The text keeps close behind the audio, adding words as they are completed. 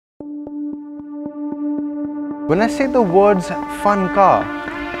When I say the words fun car,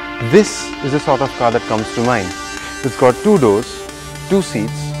 this is the sort of car that comes to mind. It's got 2 doors, 2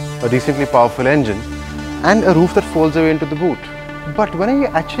 seats, a decently powerful engine and a roof that folds away into the boot. But when are you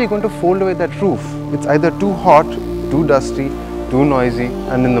actually going to fold away that roof? It's either too hot, too dusty, too noisy,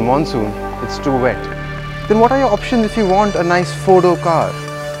 and in the monsoon, it's too wet. Then what are your options if you want a nice 4-door car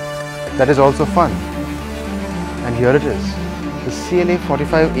that is also fun? And here it is, the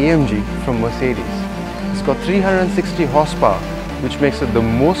CLA-45 from Mercedes. It's got 360 horsepower, which makes it the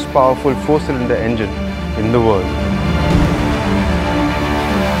most powerful 4-cylinder engine in the world.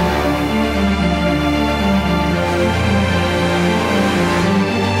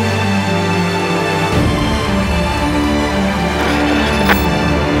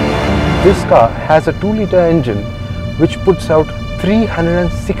 This car has a 2-liter engine which puts out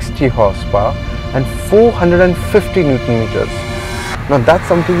 360 horsepower and 450 Newton meters. Now that's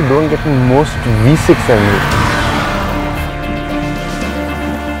something you don't get in most V6 engines.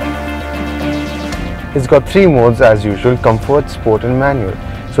 It's got 3 modes as usual: comfort, sport and manual.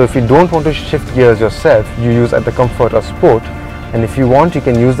 So if you don't want to shift gears yourself, you use either comfort or sport, and if you want, you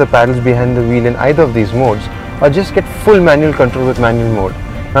can use the paddles behind the wheel in either of these modes, or just get full manual control with manual mode.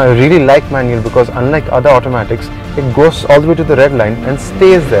 Now I really like manual because unlike other automatics, it goes all the way to the red line and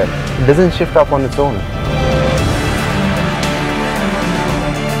stays there. It doesn't shift up on its own.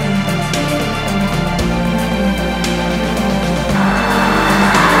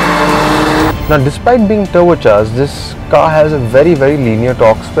 Now despite being turbocharged, this car has a very linear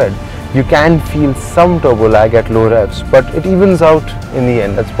torque spread. You can feel some turbo lag at low revs, but it evens out in the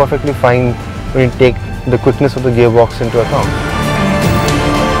end. That's perfectly fine when you take the quickness of the gearbox into account.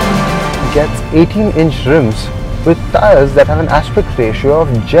 It gets 18-inch rims with tires that have an aspect ratio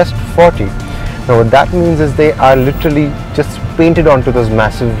of just 40. Now what that means is they are literally just painted onto those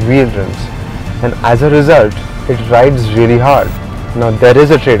massive wheel rims, and as a result, it rides really hard. Now there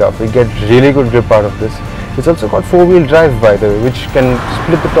is a trade-off, you get really good grip out of this. It's also got 4-wheel drive, by the way, which can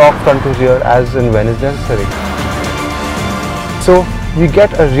split the torque front to rear as and when is necessary. So you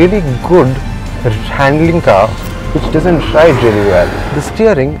get a really good handling car which doesn't ride really well. The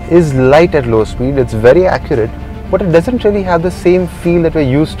steering is light at low speed, it's very accurate, but it doesn't really have the same feel that we're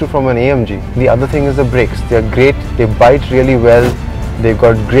used to from an AMG. The other thing is the brakes. They're great, they bite really well, they've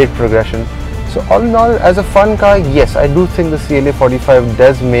got great progression. So all in all, as a fun car, yes, I do think the CLA-45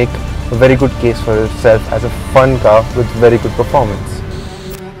 does make a very good case for itself as a fun car with very good performance.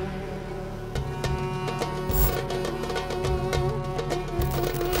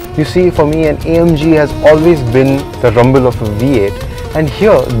 You see, for me, an AMG has always been the rumble of a V8, and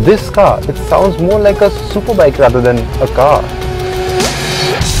here, this car, it sounds more like a superbike rather than a car.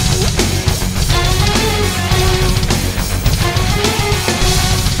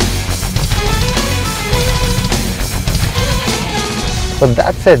 But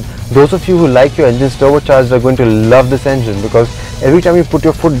that said, those of you who like your engines turbocharged are going to love this engine, because every time you put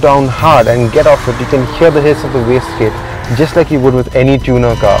your foot down hard and get off it, you can hear the hiss of the wastegate just like you would with any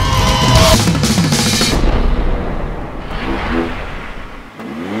tuner car.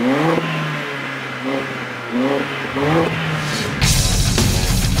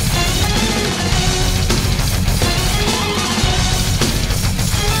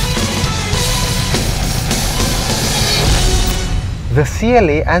 The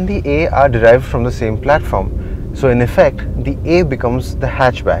CLA and the A are derived from the same platform, so in effect the A becomes the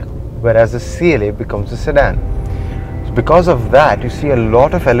hatchback, whereas the CLA becomes the sedan. So because of that, you see a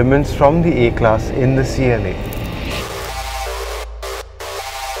lot of elements from the A-Class in the CLA.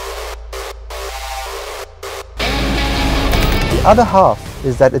 The other half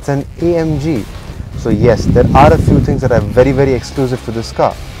is that it's an AMG, so yes, there are a few things that are very exclusive to this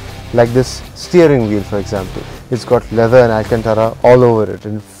car, like this steering wheel, for example. It's got leather and Alcantara all over it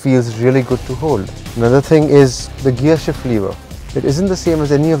and it feels really good to hold. Another thing is the gear shift lever. It isn't the same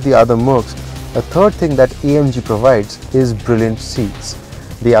as any of the other Mercs. A third thing that AMG provides is brilliant seats.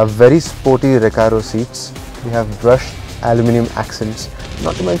 They are very sporty Recaro seats. They have brushed aluminium accents,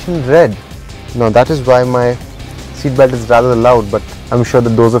 not to mention red. Now that is why my seatbelt is rather loud, but I'm sure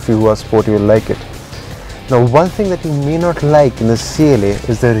that those of you who are sporty will like it. Now one thing that you may not like in the CLA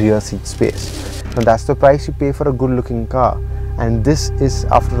is the rear seat space. Now that's the price you pay for a good looking car, and this is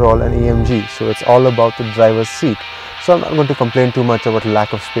after all an AMG, so it's all about the driver's seat. So I'm not going to complain too much about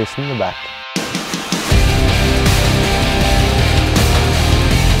lack of space in the back.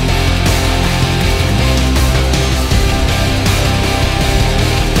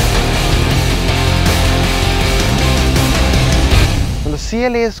 The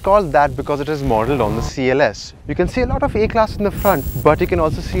CLA is called that because it is modeled on the CLS. You can see a lot of A-Class in the front, but you can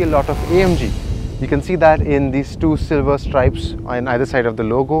also see a lot of AMG. You can see that in these two silver stripes on either side of the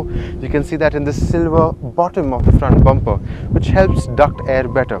logo. You can see that in the silver bottom of the front bumper, which helps duct air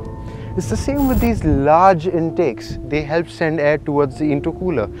better. It's the same with these large intakes. They help send air towards the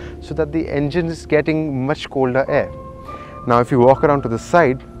intercooler so that the engine is getting much colder air. Now if you walk around to the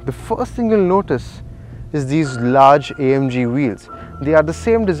side, the first thing you'll notice is these large AMG wheels. They are the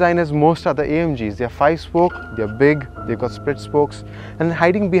same design as most other AMGs. They are 5-spoke, they are big, they've got split spokes, and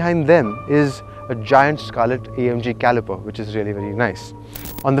hiding behind them is a giant scarlet AMG caliper, which is really very nice.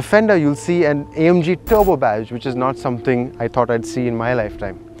 On the fender you'll see an AMG turbo badge, which is not something I thought I'd see in my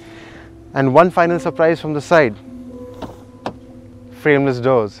lifetime. And one final surprise from the side, frameless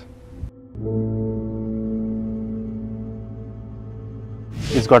doors.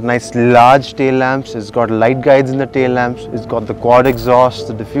 It's got nice large tail lamps, it's got light guides in the tail lamps, it's got the quad exhaust,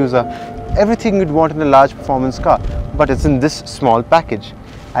 the diffuser, everything you'd want in a large performance car, but it's in this small package.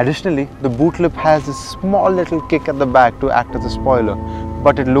 Additionally, the boot lip has a small little kick at the back to act as a spoiler,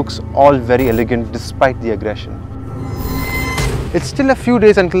 but it looks all very elegant despite the aggression. It's still a few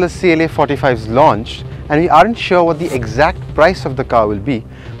days until the CLA-45 is launched, and we aren't sure what the exact price of the car will be,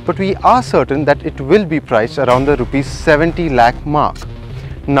 but we are certain that it will be priced around the rupees 70 lakh mark.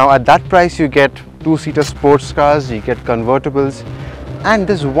 Now at that price you get two-seater sports cars, you get convertibles, and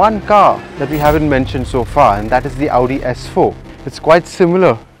there's one car that we haven't mentioned so far, and that is the Audi S4. It's quite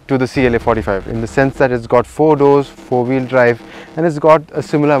similar to the CLA-45 in the sense that it's got 4 doors, 4-wheel drive, and it's got a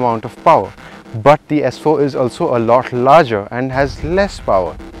similar amount of power. But the S4 is also a lot larger and has less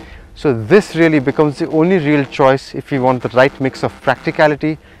power. So this really becomes the only real choice if you want the right mix of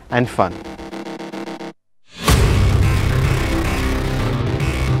practicality and fun.